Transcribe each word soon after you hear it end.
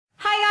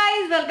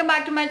welcome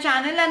back to my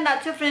channel, and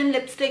that's your friend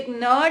Lipstick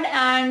Nerd,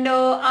 and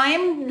I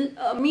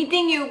am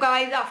meeting you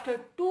guys after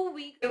 2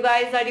 weeks. You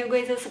guys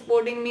are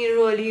supporting me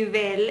really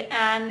well,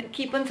 and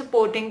keep on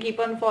supporting, keep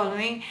on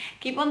following,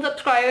 keep on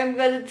subscribing,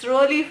 because it's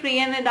really free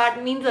and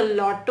that means a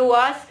lot to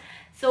us.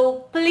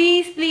 So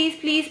please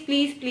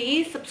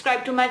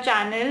subscribe to my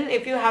channel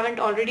if you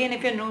haven't already, and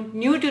if you're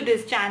new to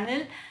this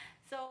channel.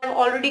 So I've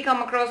already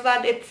come across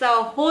that it's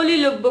a HOLI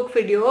lookbook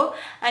video,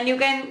 and you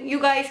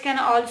guys can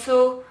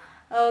also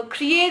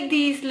create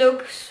these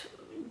looks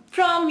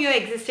from your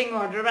existing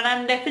wardrobe, and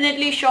I'm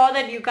definitely sure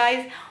that you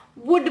guys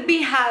would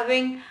be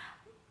having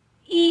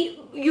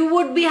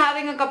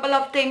a couple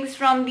of things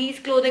from these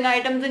clothing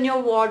items in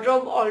your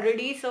wardrobe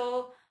already.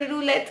 So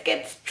let's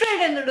get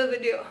straight into the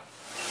video.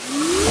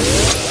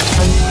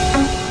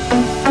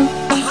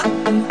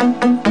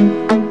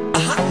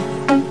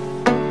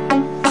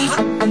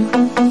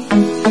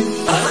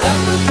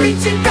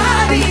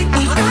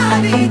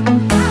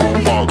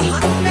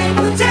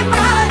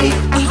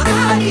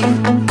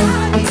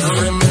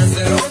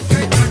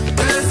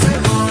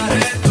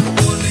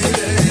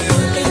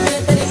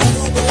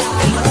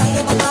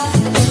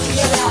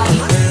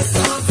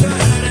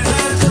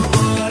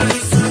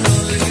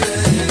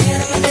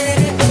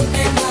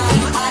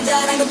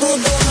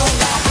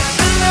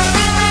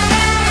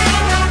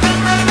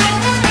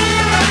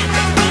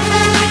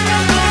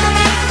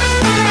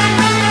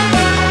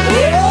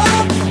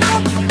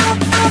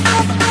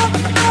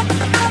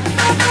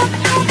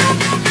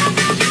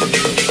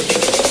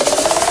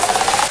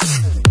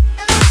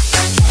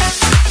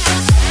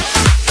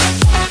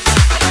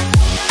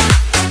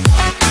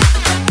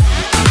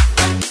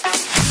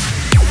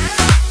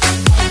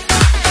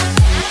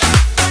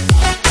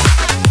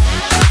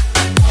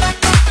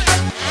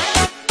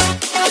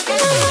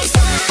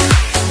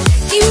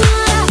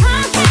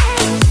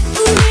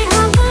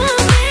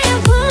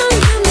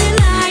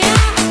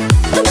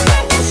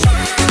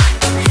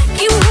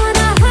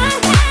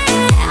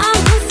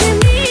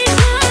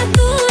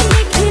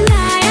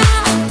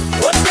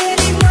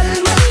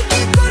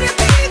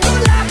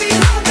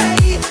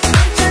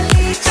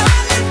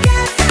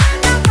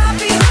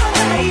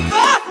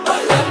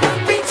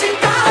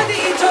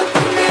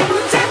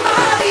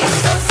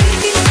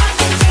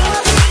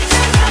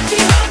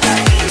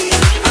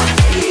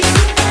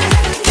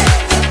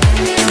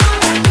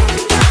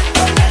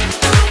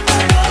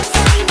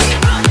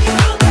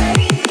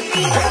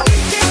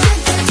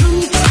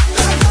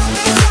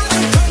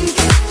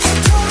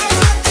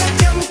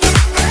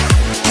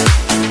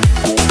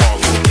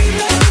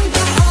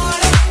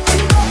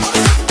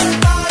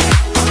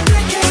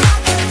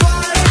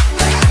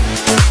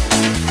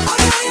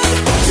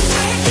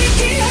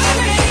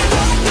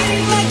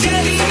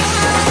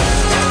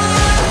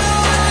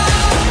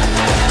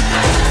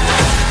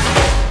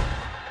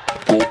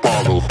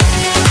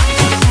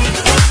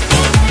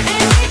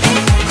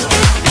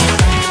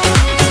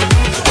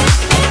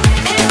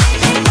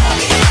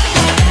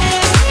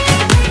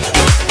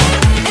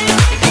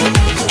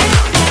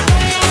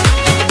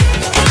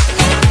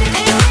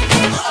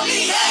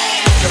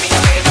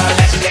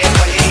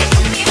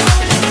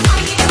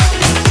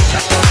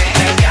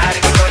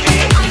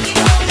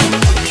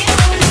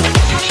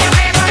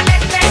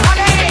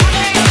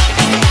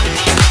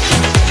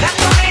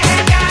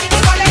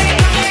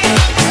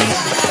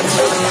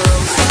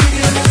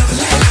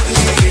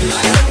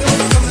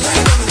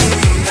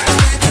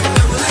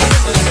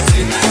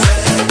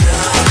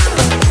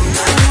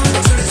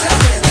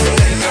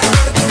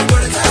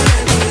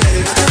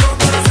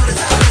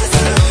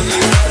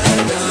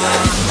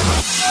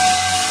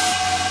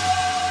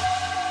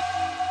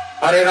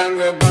 हरे रंग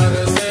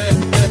बरसे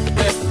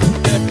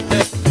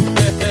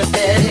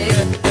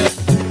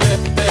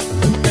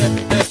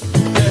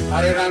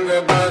हरे रंग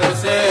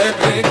बरसे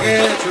भीगे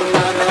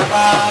चुनर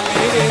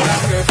वाली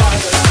रंग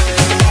बरसे.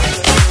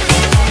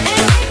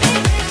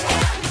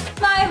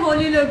 My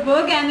HOLI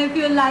lookbook, and if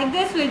you like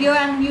this video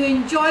and you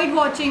enjoyed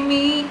watching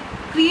me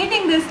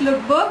creating this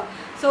lookbook,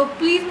 so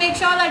please make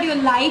sure that you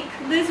like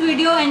this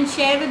video and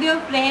share with your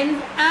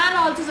friends, and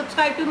also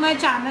subscribe to my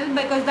channel,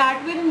 because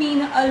that will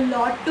mean a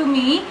lot to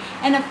me.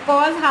 And of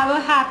course, have a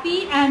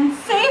happy and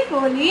safe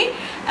Holi.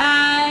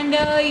 And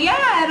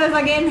yeah, it was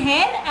again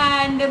here,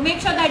 and make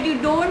sure that you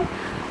don't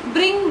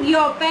bring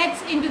your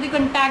pets into the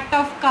contact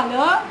of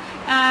color,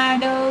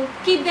 and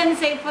keep them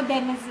safe for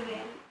them as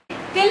well.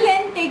 Till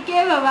then, take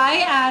care, bye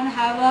bye, and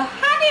have a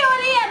happy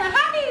Holi and a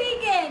happy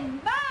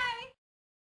weekend. Bye.